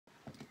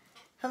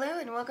Hello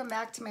and welcome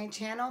back to my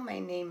channel. My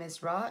name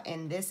is Ra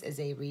and this is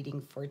a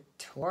reading for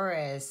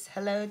Taurus.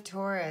 Hello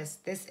Taurus.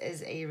 This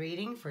is a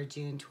reading for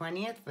June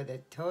 20th for the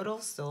total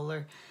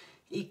solar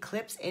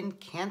eclipse in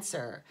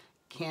Cancer.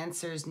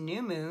 Cancer's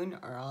new moon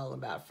are all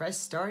about fresh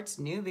starts,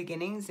 new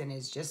beginnings, and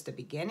is just a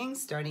beginning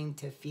starting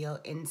to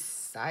feel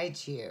inside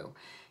you.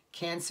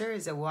 Cancer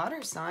is a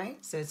water sign,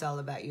 so it's all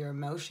about your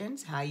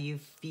emotions, how you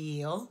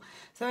feel.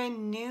 So a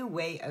new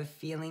way of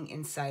feeling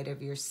inside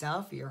of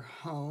yourself, your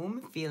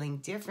home, feeling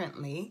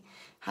differently,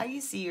 how you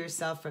see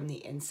yourself from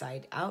the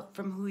inside out,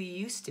 from who you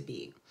used to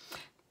be.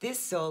 This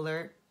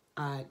solar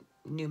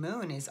new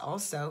moon is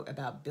also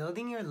about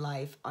building your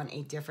life on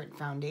a different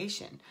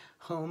foundation.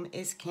 Home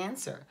is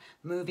Cancer.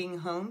 Moving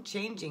home,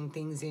 changing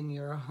things in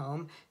your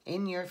home,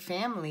 in your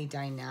family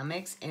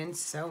dynamics, and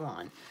so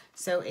on.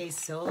 So a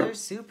solar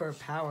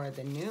superpower,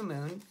 the new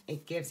moon,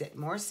 it gives it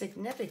more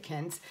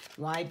significance.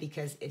 Why?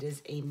 Because it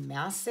is a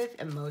massive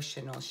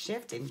emotional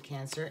shift in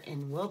Cancer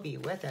and will be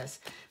with us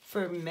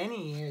for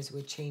many years,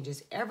 which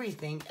changes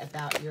everything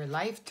about your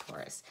life,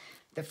 Taurus.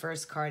 The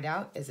first card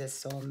out is a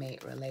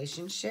soulmate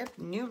relationship.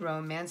 New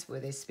romance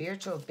with a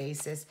spiritual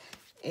basis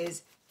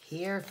is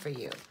here for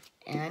you.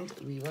 And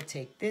we will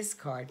take this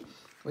card,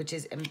 which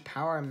is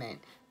empowerment.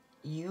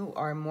 You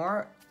are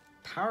more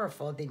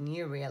powerful than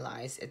you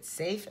realize. It's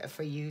safe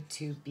for you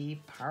to be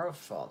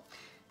powerful.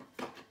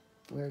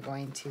 We're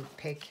going to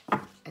pick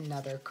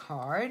another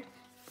card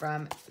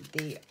from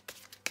the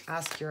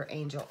Ask Your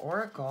Angel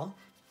Oracle.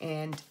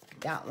 And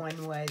that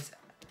one was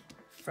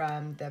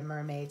from The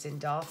Mermaids and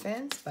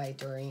Dolphins by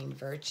Doreen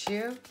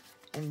Virtue.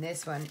 And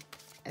this one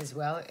as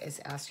well is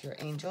Ask Your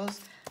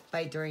Angels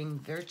by Doreen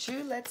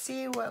Virtue. Let's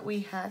see what we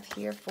have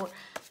here for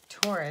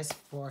Taurus.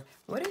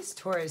 What is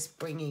Taurus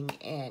bringing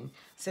in?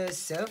 So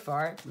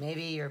far,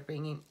 maybe you're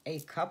bringing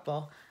a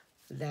couple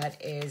that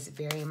is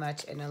very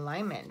much in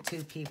alignment.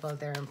 Two people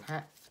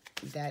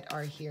that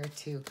are here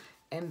to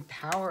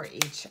empower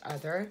each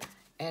other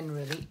and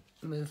really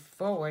move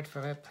forward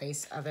from a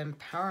place of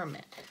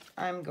empowerment.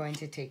 I'm going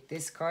to take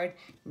this card,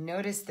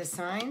 notice the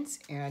signs,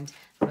 and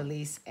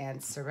release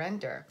and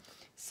surrender.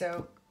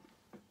 So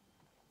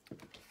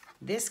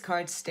this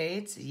card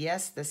states,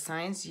 yes, the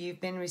signs you've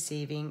been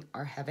receiving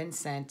are heaven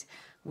sent.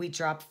 We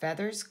drop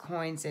feathers,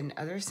 coins, and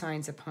other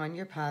signs upon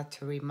your path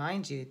to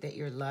remind you that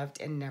you're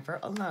loved and never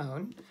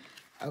alone.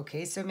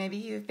 Okay, so maybe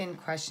you've been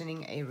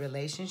questioning a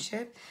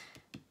relationship.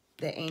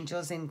 The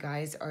angels and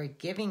guides are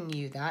giving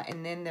you that.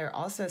 And then they're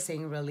also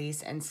saying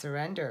release and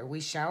surrender. We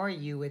shower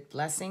you with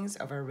blessings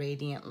of our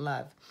radiant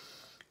love.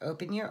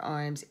 Open your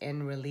arms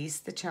and release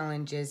the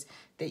challenges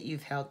that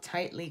you've held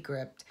tightly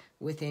gripped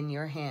within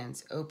your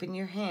hands. Open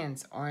your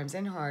hands, arms,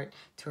 and heart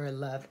to our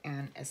love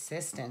and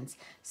assistance.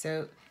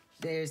 So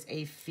there's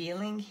a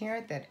feeling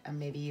here that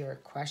maybe you're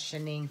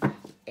questioning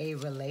a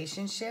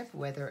relationship,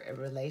 whether a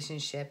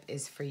relationship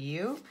is for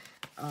you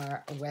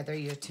or whether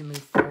you're to move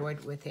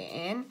forward with it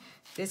in.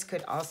 This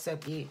could also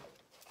be,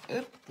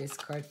 this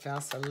card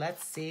fell, so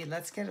let's see.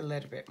 Let's get a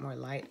little bit more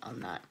light on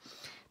that.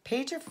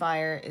 Page of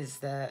Fire is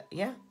the,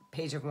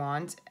 Page of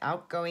Wands,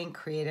 outgoing,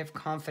 creative,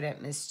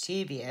 confident,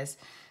 mischievous.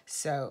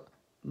 So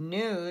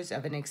news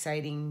of an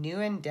exciting new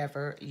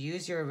endeavor.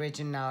 Use your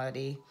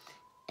originality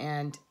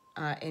and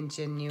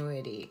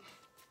ingenuity.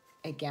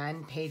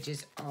 Again,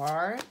 pages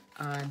are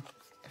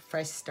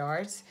fresh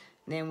starts.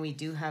 Then we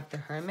do have the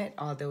Hermit,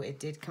 although it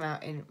did come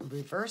out in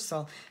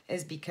reversal,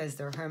 is because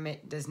the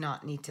Hermit does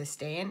not need to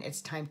stay in.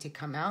 It's time to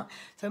come out.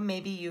 So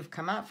maybe you've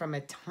come out from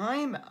a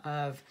time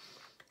of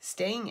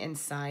staying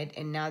inside,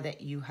 and now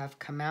that you have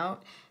come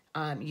out,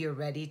 you're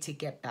ready to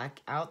get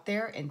back out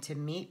there and to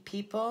meet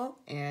people,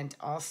 and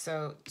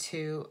also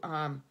to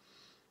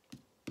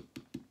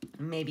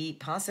maybe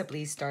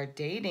possibly start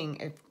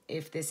dating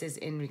if this is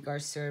in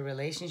regards to a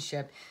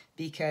relationship,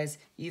 because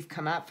you've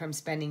come out from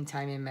spending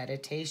time in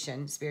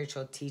meditation,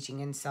 spiritual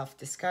teaching, and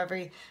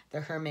self-discovery.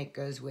 The Hermit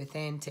goes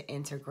within to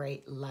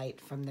integrate light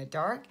from the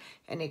dark,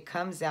 and it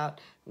comes out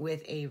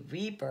with a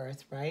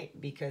rebirth, right?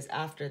 Because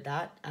after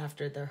that,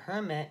 after the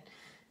Hermit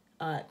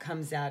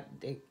comes out,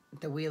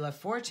 the Wheel of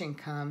Fortune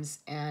comes,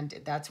 and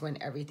that's when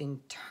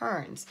everything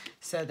turns.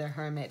 So the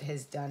Hermit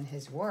has done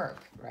his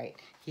work, right?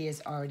 He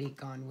has already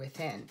gone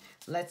within.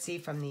 Let's see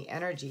from the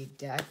energy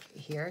deck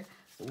here,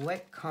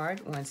 what card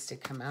wants to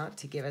come out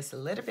to give us a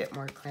little bit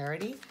more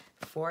clarity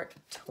for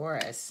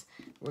Taurus.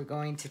 We're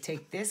going to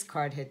take this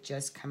card, had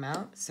just come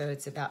out, so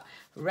it's about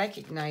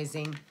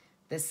recognizing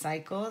the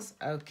cycles.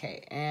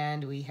 Okay,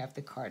 and we have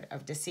the card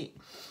of deceit.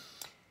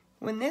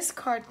 When this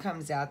card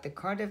comes out, the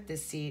card of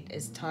deceit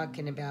is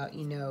talking about,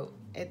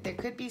 there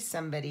could be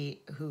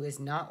somebody who is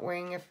not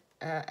wearing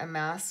a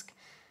mask,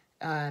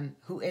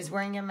 who is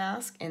wearing a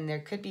mask, and there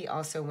could be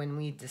also when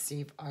we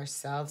deceive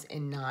ourselves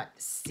in not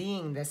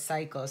seeing the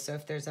cycle. So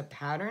if there's a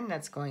pattern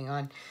that's going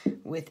on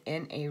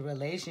within a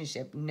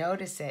relationship,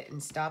 notice it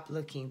and stop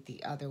looking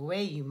the other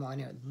way. You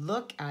want to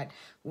look at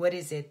what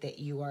is it that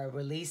you are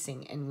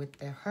releasing. And with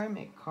the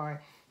Hermit card,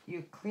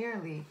 you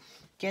clearly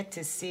get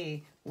to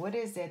see what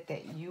is it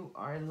that you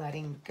are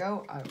letting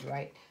go of,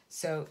 right?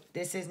 So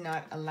this is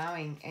not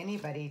allowing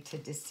anybody to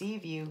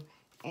deceive you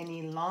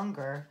any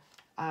longer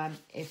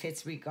if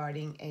it's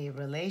regarding a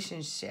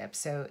relationship.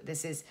 So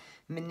this is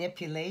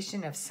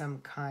manipulation of some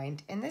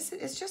kind. And this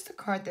is just a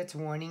card that's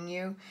warning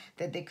you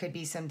that there could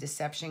be some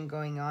deception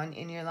going on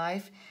in your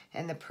life.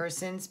 And the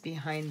person's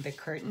behind the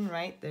curtain,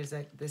 right? There's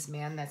this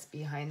man that's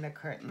behind the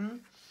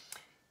curtain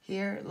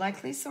here.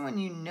 Likely someone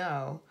you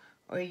know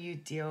or you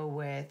deal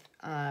with.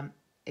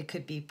 It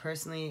could be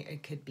personally,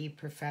 it could be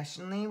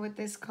professionally with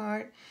this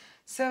card.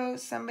 So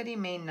somebody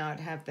may not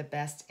have the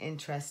best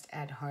interest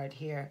at heart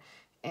here.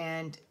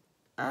 And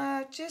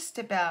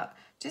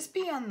just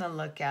be on the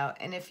lookout.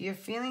 And if you're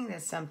feeling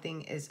that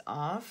something is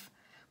off,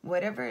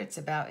 whatever it's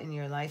about in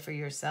your life or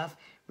yourself,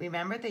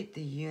 remember that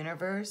the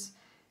universe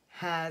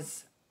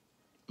has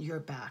your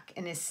back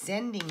and is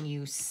sending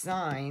you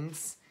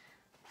signs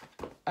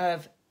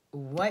of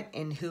what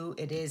and who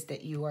it is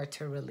that you are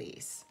to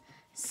release.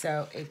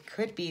 So it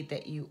could be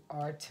that you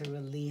are to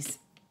release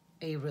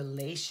a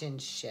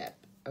relationship,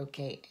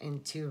 okay,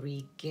 and to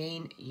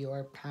regain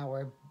your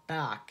power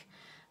back,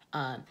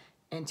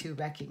 and to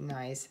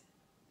recognize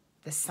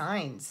the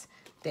signs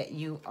that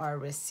you are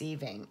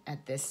receiving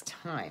at this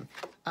time.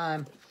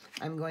 I'm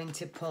going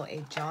to pull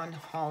a John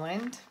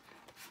Holland.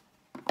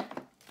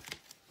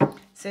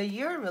 So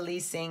you're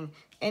releasing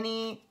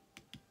any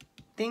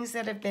things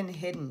that have been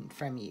hidden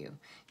from you.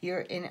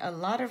 You're in a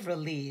lot of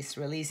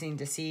releasing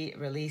deceit,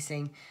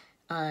 releasing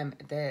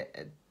the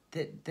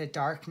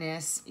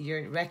darkness.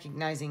 You're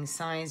recognizing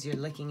signs. You're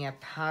looking at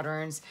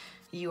patterns.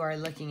 You are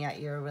looking at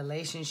your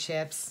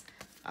relationships.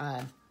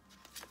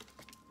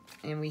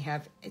 And we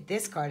have,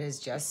 this card has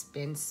just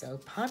been so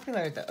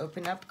popular. The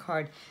open up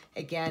card,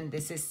 again,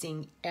 this is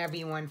seeing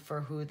everyone for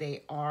who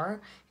they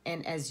are.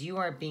 And as you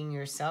are being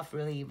yourself,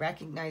 really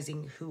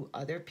recognizing who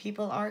other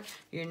people are.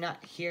 You're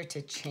not here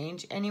to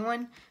change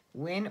anyone,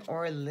 win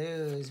or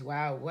lose.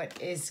 Wow,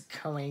 what is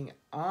going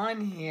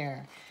on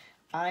here?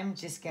 I'm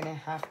just going to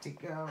have to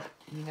go,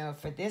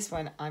 for this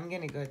one, I'm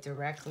going to go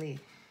directly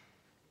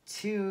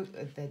to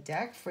the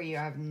deck for you.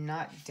 I've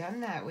not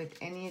done that with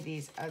any of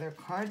these other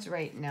cards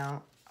right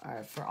now.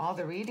 For all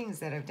the readings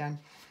that I've done,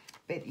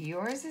 but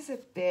yours is a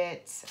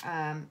bit,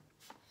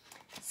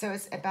 so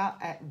it's about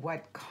at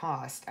what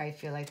cost, I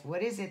feel like.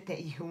 What is it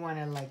that you want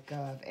to let go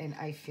of? And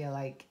I feel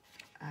like,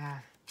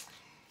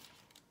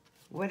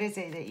 what is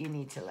it that you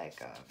need to let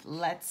go of?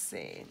 Let's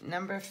see,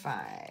 number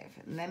 5.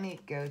 Let me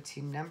go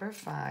to number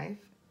 5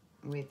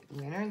 with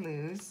win or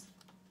lose.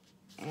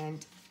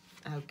 And,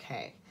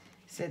 okay,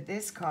 so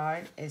this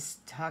card is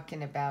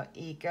talking about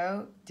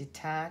ego,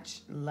 detach,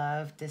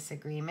 love,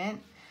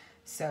 disagreement.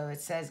 So it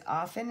says,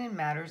 often in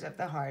matters of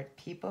the heart,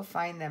 people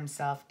find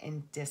themselves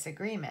in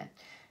disagreement,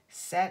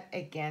 set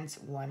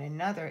against one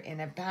another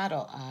in a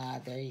battle.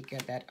 There you go.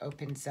 That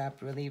opens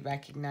up really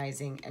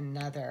recognizing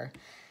another.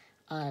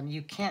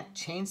 You can't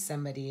change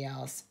somebody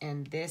else.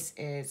 And this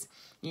is,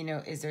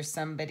 is there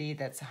somebody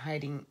that's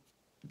hiding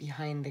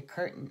behind the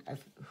curtain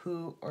of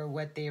who or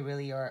what they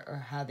really are or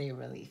how they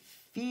really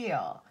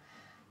feel?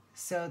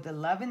 So the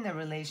love in the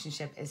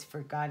relationship is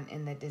forgotten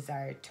in the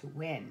desire to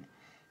win.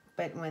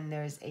 But when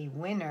there's a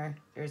winner,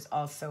 there's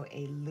also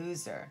a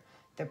loser.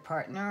 The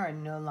partner are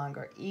no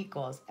longer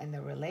equals, and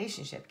the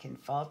relationship can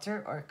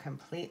falter or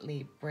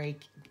completely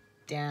break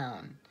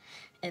down.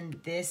 And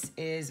this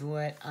is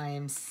what I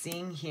am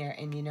seeing here.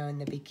 And, in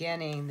the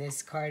beginning,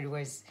 this card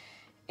was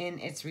in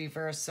its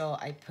reversal.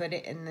 I put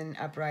it in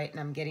the upright, and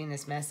I'm getting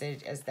this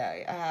message as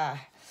that,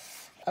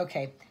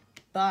 okay.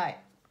 But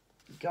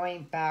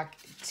going back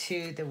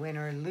to the win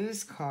or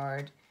lose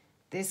card,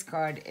 this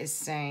card is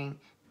saying,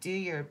 do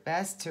your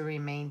best to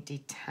remain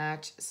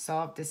detached,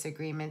 solve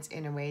disagreements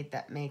in a way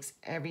that makes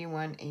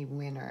everyone a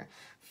winner.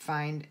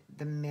 Find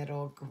the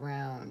middle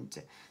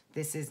ground.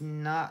 This is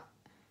not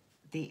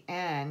the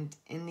end.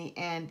 In the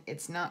end,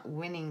 it's not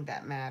winning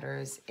that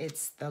matters.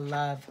 It's the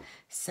love.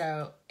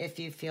 So if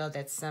you feel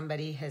that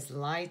somebody has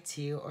lied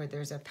to you or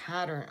there's a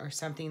pattern or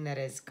something that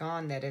is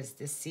gone that has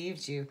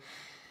deceived you,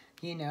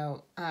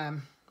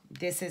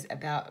 this is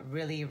about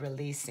really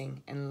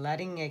releasing and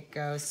letting it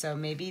go. So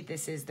maybe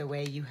this is the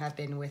way you have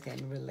been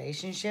within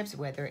relationships,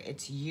 whether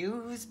it's you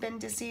who's been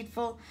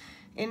deceitful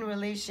in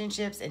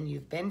relationships and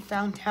you've been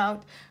found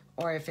out,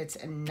 or if it's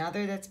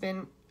another that's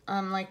been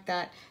like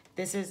that.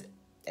 This is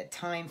a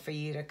time for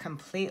you to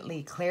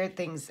completely clear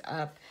things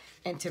up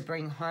and to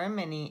bring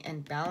harmony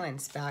and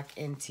balance back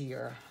into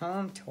your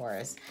home,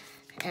 Taurus.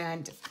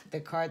 And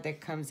the card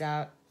that comes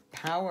out,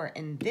 power,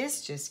 and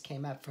this just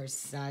came up for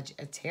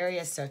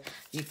Sagittarius, so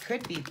you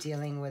could be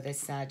dealing with a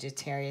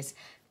Sagittarius,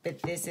 but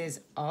this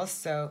is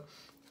also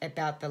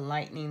about the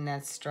lightning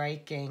that's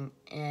striking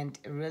and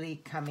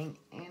really coming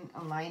in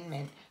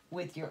alignment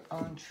with your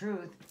own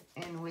truth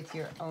and with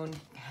your own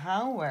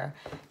power.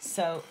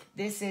 So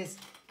this is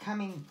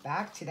coming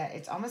back to that.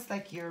 It's almost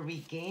like you're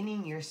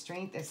regaining your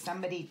strength. If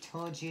somebody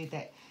told you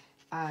that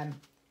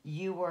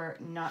you were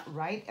not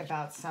right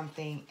about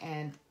something,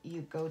 and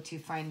you go to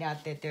find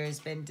out that there has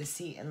been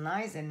deceit and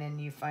lies, and then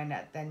you find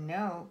out that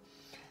no,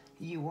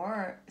 you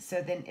were.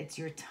 So then it's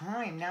your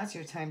time. Now it's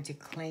your time to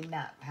claim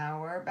that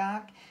power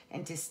back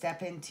and to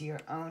step into your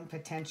own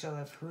potential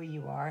of who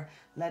you are.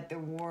 Let the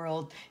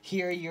world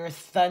hear your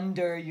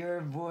thunder,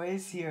 your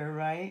voice here,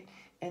 right?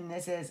 And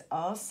this is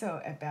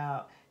also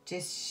about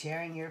just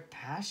sharing your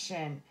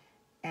passion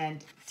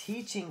and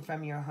teaching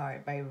from your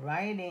heart by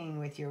writing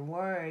with your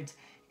words,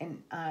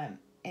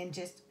 and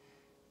just,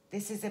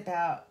 this is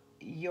about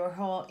your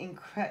whole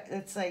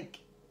it's like,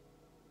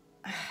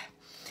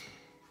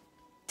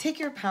 take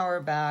your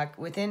power back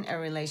within a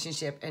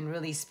relationship and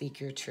really speak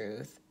your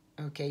truth.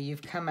 Okay,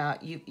 you've come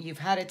out, you've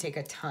had to take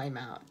a time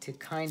out to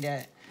kind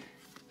of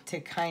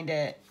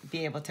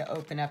be able to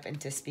open up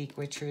and to speak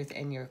with truth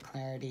and your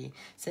clarity.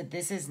 So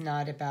this is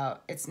not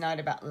about, it's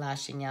not about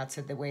lashing out.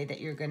 So the way that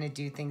you're going to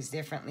do things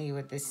differently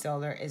with this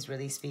solar is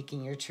really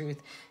speaking your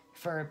truth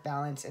for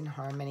balance and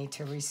harmony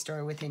to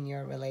restore within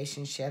your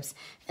relationships.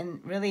 And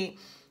really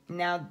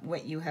now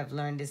what you have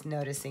learned is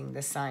noticing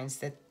the signs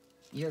that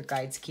your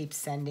guides keep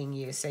sending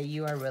you. So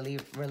you are really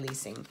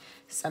releasing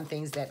some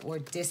things that were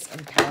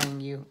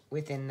disempowering you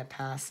within the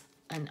past.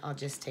 And I'll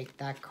just take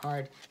that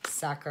card,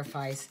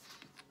 sacrifice.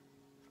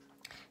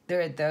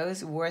 There are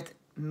those worth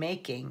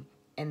making,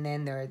 and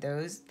then there are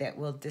those that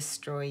will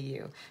destroy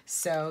you.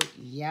 So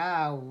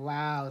yeah,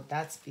 wow,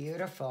 that's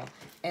beautiful.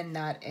 And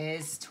that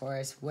is,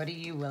 Taurus, what are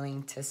you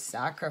willing to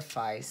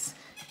sacrifice?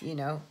 You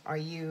know, are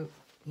you,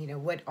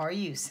 what are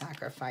you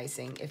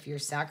sacrificing? If you're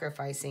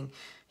sacrificing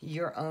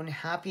your own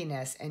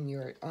happiness and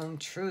your own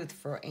truth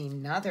for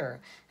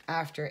another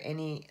after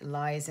any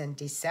lies and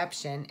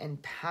deception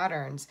and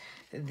patterns,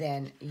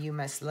 then you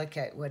must look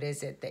at what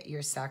is it that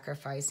you're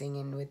sacrificing.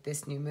 And with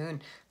this new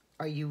moon,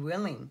 are you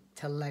willing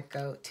to let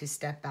go, to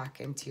step back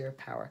into your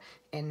power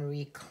and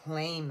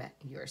reclaim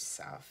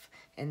yourself?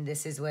 And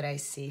this is what I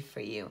see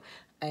for you.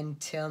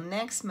 Until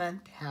next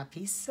month,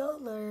 happy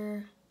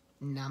solar.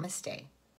 Namaste.